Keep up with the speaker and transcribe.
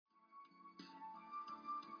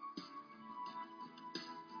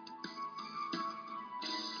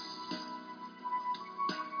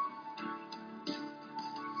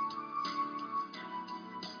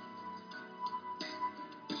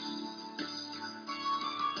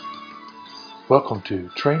Welcome to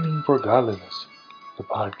Training for Godliness, the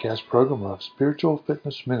podcast program of Spiritual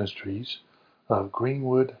Fitness Ministries of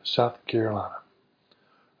Greenwood, South Carolina.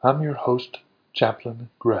 I'm your host, Chaplain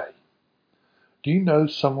Gray. Do you know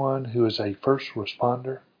someone who is a first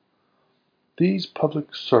responder? These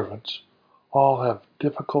public servants all have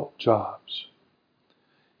difficult jobs.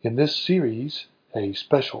 In this series, A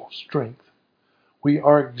Special Strength, we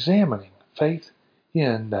are examining faith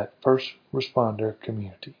in that first responder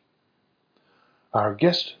community. Our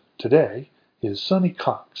guest today is Sonny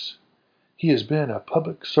Cox. He has been a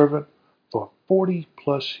public servant for 40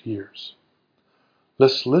 plus years.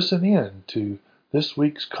 Let's listen in to this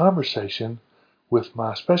week's conversation with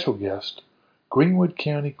my special guest, Greenwood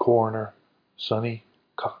County Coroner Sonny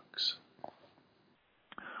Cox.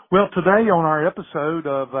 Well, today on our episode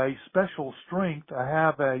of A Special Strength, I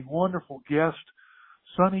have a wonderful guest,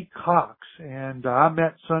 Sonny Cox. And I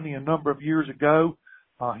met Sonny a number of years ago.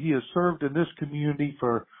 He has served in this community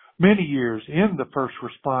for many years in the first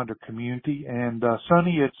responder community. And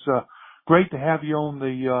Sonny, it's great to have you on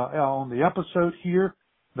the episode here,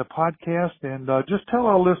 the podcast. And just tell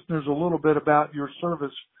our listeners a little bit about your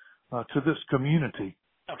service to this community.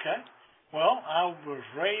 Okay. Well, I was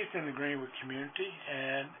raised in the Greenwood community,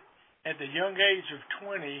 and at the young age of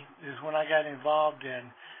 20 is when I got involved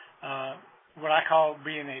in what I call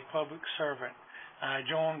being a public servant. I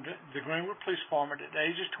joined the Greenwood Police Department at the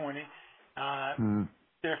age of 20,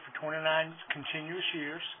 there for 29 continuous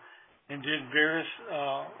years, and did various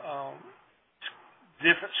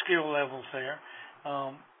different skill levels there.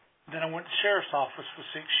 Then I went to Sheriff's Office for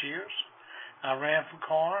 6 years. I ran for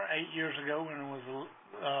coroner 8 years ago when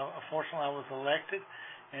unfortunately I was elected.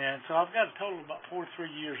 And so I've got a total of about 43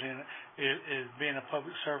 years in it, being a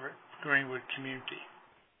public servant in the Greenwood community.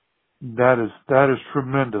 That is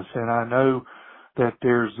tremendous, and I know that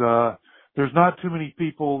there's not too many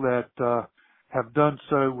people that have done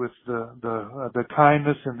so with the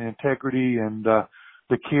kindness and the integrity and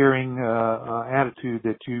the caring attitude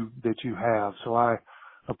that you have. So I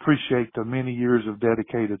appreciate the many years of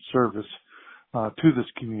dedicated service to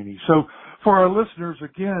this community. So for our listeners,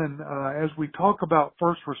 again, as we talk about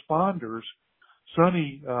first responders,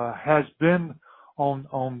 Sonny has been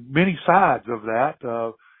on many sides of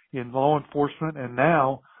that in law enforcement, and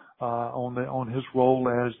now on his role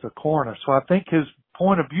as the coroner. So I think his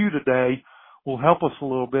point of view today will help us a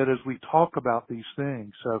little bit as we talk about these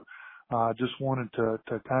things. So I just wanted to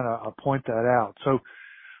kind of point that out. So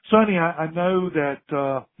Sonny, I know that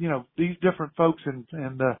these different folks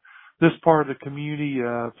in this part of the community,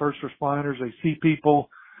 first responders, they see people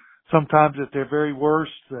sometimes at their very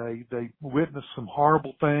worst. They witness some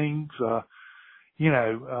horrible things,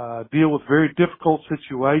 deal with very difficult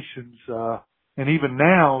situations. And even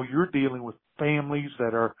now you're dealing with families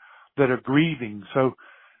that are grieving. So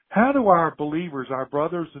how do our believers, our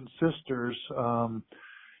brothers and sisters, that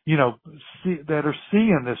are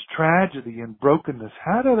seeing this tragedy and brokenness,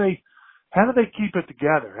 how do they keep it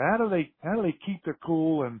together? How do they keep their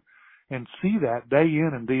cool and see that day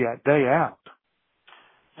in and day out?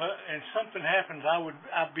 And something happens,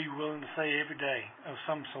 I'd be willing to say every day of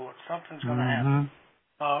some sort. Something's going to happen.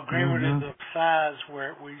 Greenwood is a size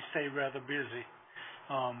where we stay rather busy.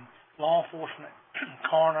 Law enforcement,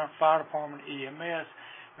 coroner, fire department, EMS,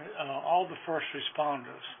 all the first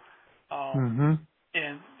responders.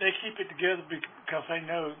 And they keep it together because they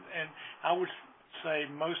know, and I would say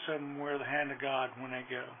most of them wear the hand of God when they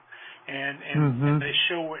go. And they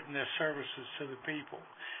show it in their services to the people.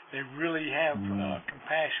 They really have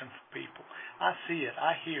compassion for people. I see it.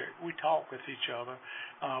 I hear it. We talk with each other.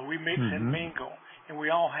 We mix and mingle. And we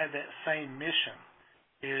all have that same mission,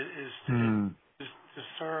 is to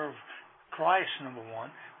serve Christ, number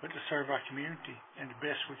one, but to serve our community in the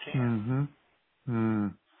best we can.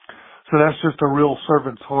 So that's just a real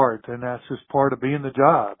servant's heart, and that's just part of being the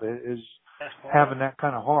job, is having that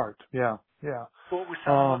kind of heart. Yeah. What we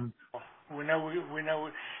saw, we know.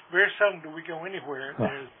 Very seldom do we go anywhere.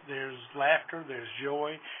 There's laughter, there's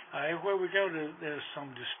joy. Everywhere we go, there's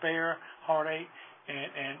some despair, heartache,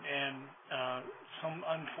 and some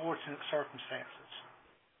unfortunate circumstances.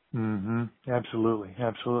 Absolutely.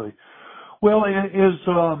 Well,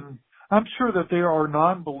 I'm sure that there are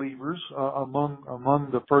non-believers among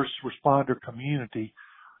the first responder community,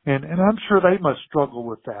 and I'm sure they must struggle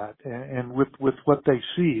with that and with what they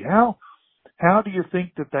see. How do you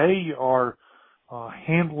think that they are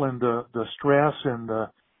handling the stress and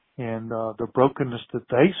the brokenness that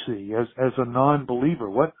they see as a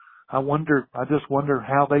non-believer? I just wonder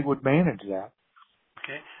how they would manage that.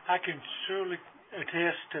 Okay, I can surely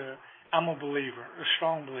attest to. I'm a believer, a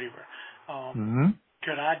strong believer.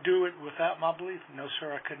 Could I do it without my belief? No,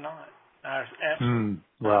 sir, I could not. Absolutely.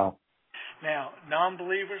 Wow. Now,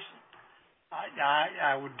 non-believers,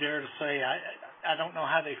 I would dare to say I don't know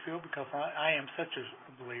how they feel because I am such a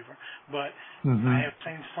believer, but I have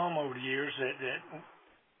seen some over the years that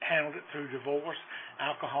handled it through divorce,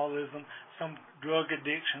 alcoholism, some drug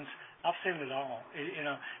addictions. I've seen it all,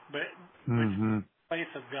 but the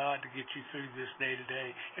faith of God to get you through this day to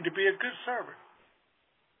day and to be a good servant.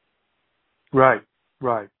 Right.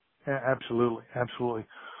 Absolutely.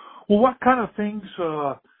 Well, what kind of things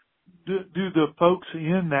do the folks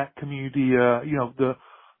in that community,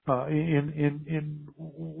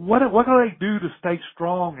 what do they do to stay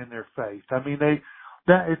strong in their faith? I mean,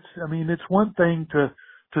 it's one thing to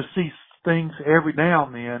see things every now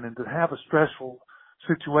and then and to have a stressful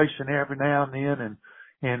situation every now and then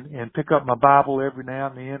and pick up my Bible every now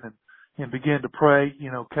and then and begin to pray,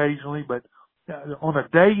 occasionally, but on a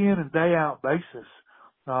day in and day out basis,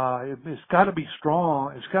 it's got to be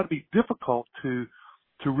strong. It's got to be difficult to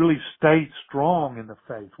really stay strong in the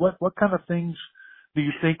faith. What kind of things do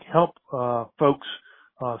you think help folks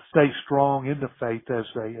stay strong in the faith as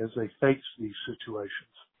they face these situations?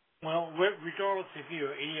 Well, regardless if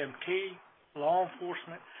you're EMT, law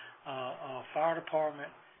enforcement, fire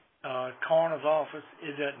department, coroner's office,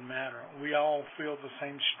 it doesn't matter. We all feel the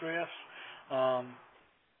same stress. But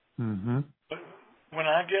when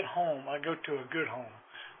I get home, I go to a good home.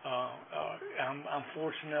 I'm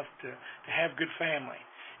fortunate enough to have good family,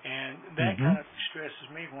 and that kind of stresses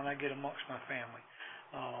me when I get amongst my family.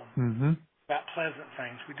 About pleasant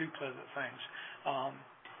things, we do pleasant things, and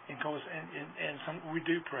of course, and we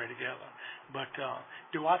do pray together. But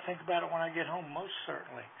do I think about it when I get home? Most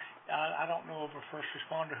certainly. I don't know of a first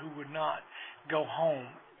responder who would not go home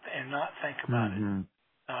and not think about it.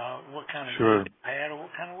 What kind of day they've had or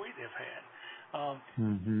what kind of week they've had. I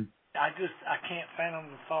can't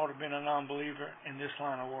fathom the thought of being a non-believer in this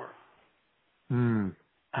line of work. I'm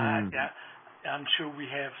sure we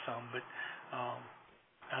have some, but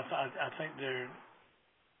I think they're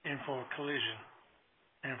in for a collision.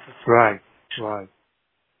 Right.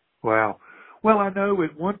 Wow. Well, I know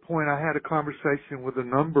at one point I had a conversation with a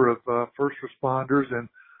number of first responders and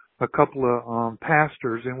a couple of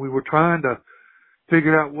pastors, and we were trying to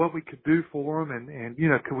figure out what we could do for them, and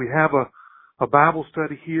could we have a Bible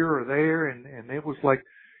study here or there, and it was like,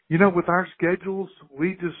 with our schedules,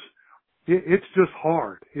 it's just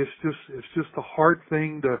hard. It's just a hard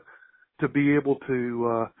thing to be able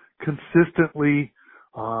to consistently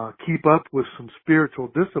keep up with some spiritual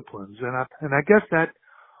disciplines, and I guess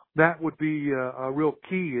that would be a real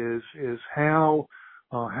key is how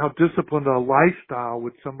disciplined a lifestyle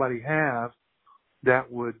would somebody have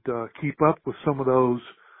that would keep up with some of those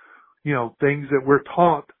things that we're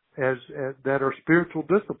taught as that are spiritual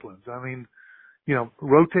disciplines. I mean,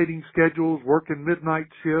 rotating schedules, working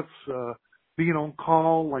midnight shifts, being on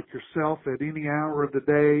call like yourself at any hour of the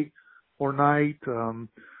day or night.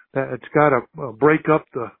 That it's got to break up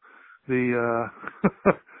the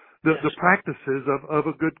practices of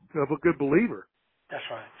a good believer. That's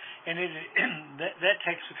right, and that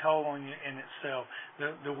takes a toll on you in itself.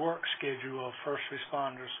 The work schedule of first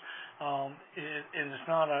responders, and it's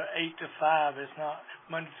not a 8 to 5. It's not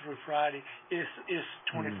Monday through Friday. It's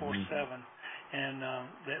 24/7, and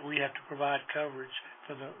that we have to provide coverage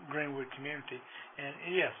for the Greenwood community. And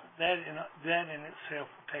yes, that in itself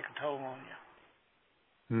will take a toll on you.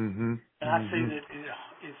 And I see that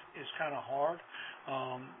it's kind of hard.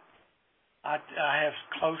 I have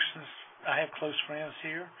closeness. I have close friends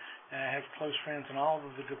here, and I have close friends in all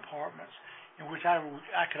of the departments, in which I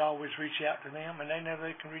could always reach out to them, and they know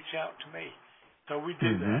they can reach out to me. So we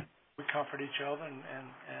do that. We comfort each other, and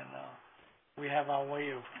we have our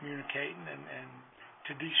way of communicating and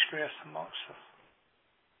to de-stress amongst us.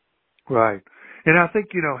 Right. And I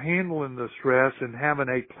think, handling the stress and having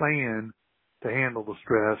a plan to handle the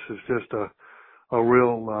stress is just a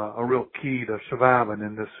real key to surviving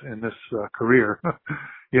in this career,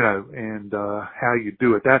 and how you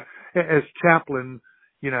do it. That as chaplain,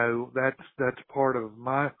 that's part of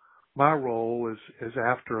my role is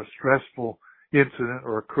after a stressful incident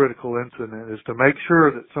or a critical incident is to make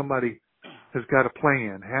sure that somebody has got a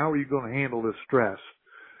plan. How are you going to handle this stress?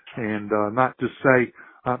 And not just say,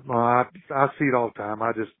 I see it all the time.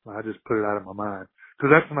 I just put it out of my mind,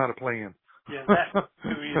 because that's not a plan. Yeah, that's not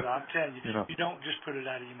true either. I'm telling you, you don't just put it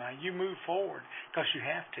out of your mind. You move forward because you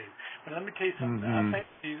have to. But let me tell you something. I think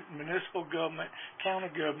the municipal government, county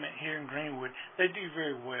government here in Greenwood, they do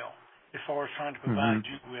very well as far as trying to provide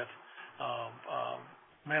you with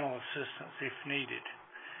mental assistance if needed.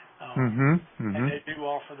 And they do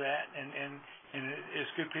offer that, and it's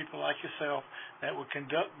good people like yourself that would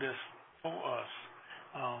conduct this for us.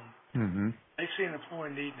 they see an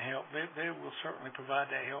employee needing help, they will certainly provide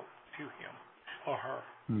that help to him or her.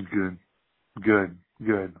 Good.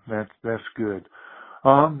 That's good.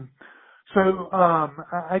 I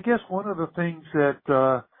guess one of the things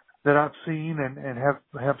that I've seen and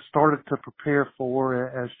have started to prepare for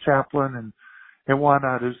as chaplain and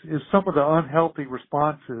whatnot is some of the unhealthy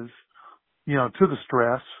responses, to the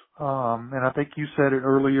stress. And I think you said it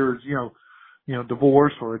earlier, is,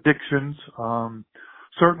 divorce or addictions.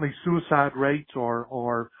 Certainly suicide rates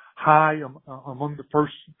are high among the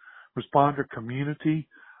first responder community.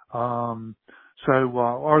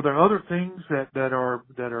 Are there other things that are,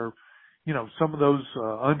 some of those,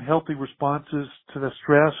 unhealthy responses to the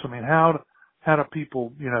stress? I mean, how do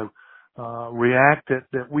people, react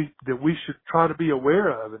that we should try to be aware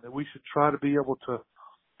of and that we should try to be able to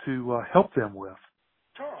help them with?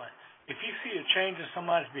 Certainly. If you see a change in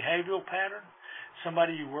somebody's behavioral pattern,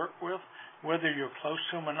 somebody you work with, whether you're close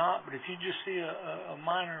to them or not, but if you just see a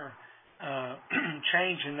minor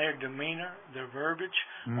change in their demeanor, their verbiage,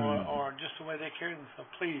 or just the way they carry themselves,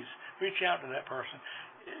 please reach out to that person.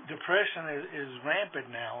 Depression is rampant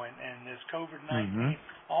now, and this COVID-19,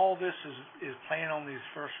 all this is playing on these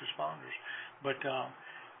first responders. But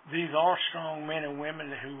these are strong men and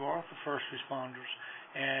women who are the first responders,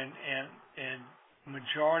 and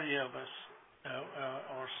majority of us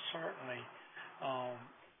are certainly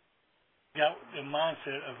got the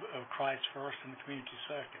mindset of Christ first and the community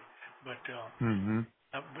second. But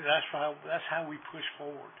that's how we push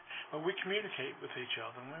forward. But we communicate with each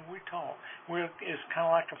other. When we talk, it's kind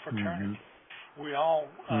of like a fraternity. We all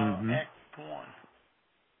act one.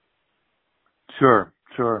 Sure.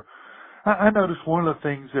 I noticed one of the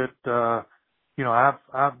things that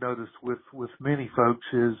I've noticed with many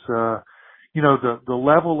folks is the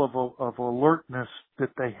level of alertness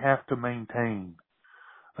that they have to maintain.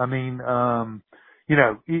 I mean,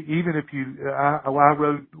 even if I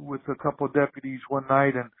rode with a couple of deputies one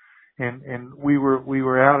night and we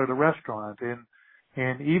were out at a restaurant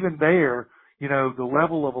and even there, the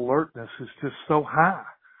level of alertness is just so high.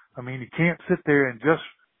 I mean, you can't sit there and just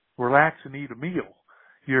relax and eat a meal.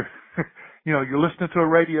 You're listening to a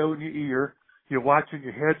radio in your ear. You're watching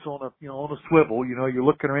your head's on a swivel. You're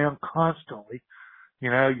looking around constantly.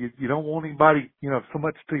 You don't want anybody, so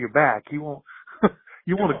much to your back. You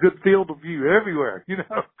want a good field of view everywhere.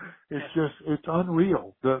 It's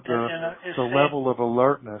unreal. The level of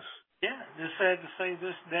alertness. Yeah, it's sad to say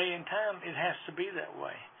this day and time, it has to be that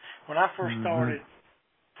way. When I first started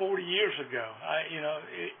 40 years ago,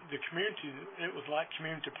 the community, it was like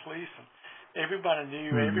community policing. Everybody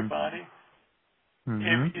knew everybody.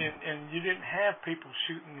 And you didn't have people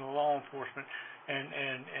shooting the law enforcement and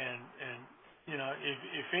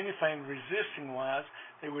if anything resisting wise,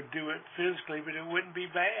 they would do it physically, but it wouldn't be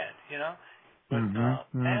bad, But now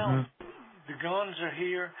the guns are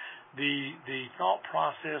here. The thought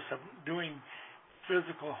process of doing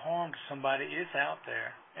physical harm to somebody is out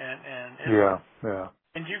there, and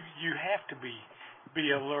and you have to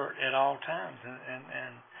be alert at all times,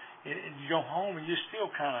 and you go home and you're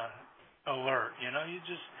still kind of alert, You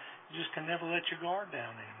just can never let your guard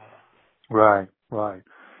down anymore. Right.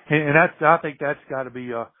 And I think that's got to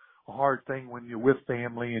be a hard thing when you're with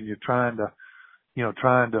family and you're trying to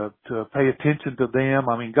pay attention to them.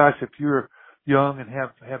 I mean, gosh, if you're young and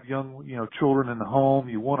have young, children in the home,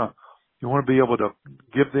 you want to be able to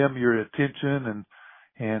give them your attention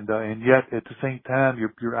and yet at the same time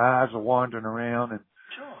your eyes are wandering around and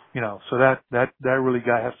so that really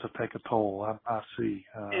has to take a toll. I see.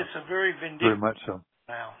 It's a very vindictive, very much so.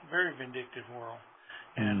 Now, very vindictive world,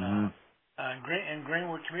 and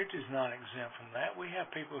Greenwood community is not exempt from that. We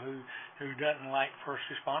have people who doesn't like first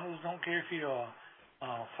responders. Don't care if you're a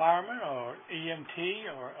fireman or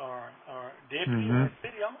EMT or deputy or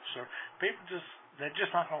city officer. People they're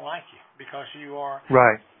just not going to like you because you are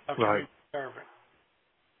a community servant.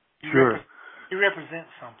 You represent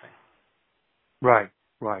something. Right.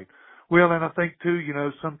 Well, and I think too,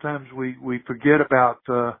 sometimes we forget about,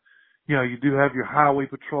 you do have your highway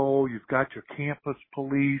patrol, you've got your campus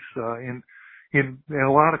police, in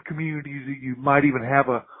a lot of communities you might even have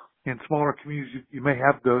in smaller communities, you may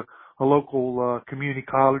have a local, community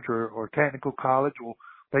college or technical college. Well,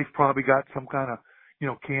 they've probably got some kind of,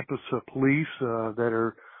 campus police,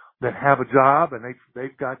 that have a job and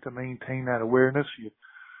they've got to maintain that awareness.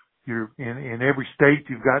 You're in every state,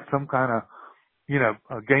 you've got some kind of,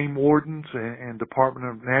 game wardens and Department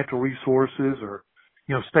of Natural Resources or,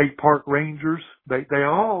 state park rangers. They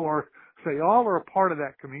all are a part of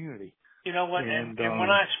that community. You know what? And when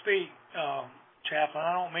I speak, Chaplain,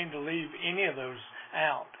 I don't mean to leave any of those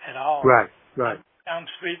out at all. Right. I'm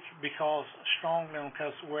speaking because strongly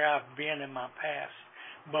because where I've been in my past,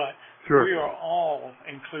 but Sure. we are all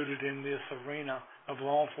included in this arena of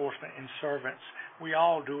law enforcement and servants. We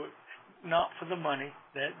all do it not for the money.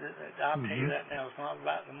 That I'll tell you that now. It's not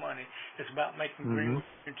about the money. It's about making Greenwood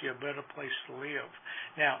County a better place to live.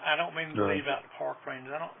 Now, I don't mean to leave out the park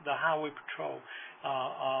rangers. The highway patrol,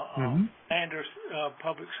 Sanders,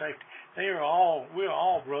 public safety. We're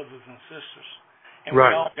all brothers and sisters, and we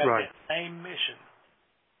all got that same mission: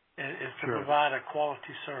 is to provide a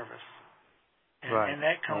quality service, and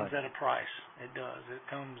that comes at a price. It does. It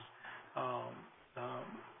comes.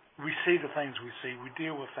 We see the things we see. We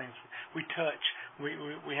deal with things. We touch.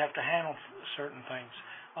 We have to handle certain things.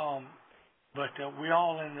 But we're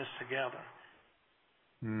all in this together.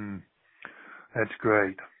 That's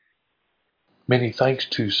great. Many thanks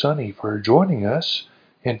to Sonny for joining us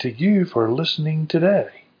and to you for listening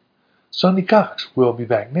today. Sonny Cox will be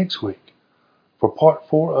back next week for part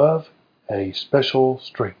 4 of A Special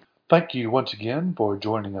Strength. Thank you once again for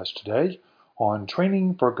joining us today on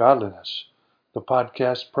Training for Godliness, the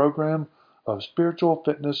podcast program of Spiritual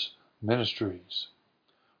Fitness Ministries.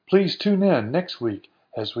 Please tune in next week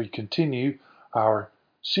as we continue our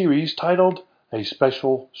series titled A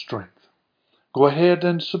Special Strength. Go ahead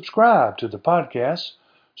and subscribe to the podcast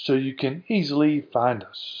so you can easily find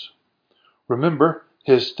us. Remember,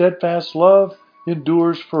 His steadfast love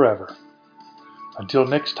endures forever. Until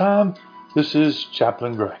next time, this is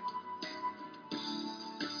Chaplain Gray.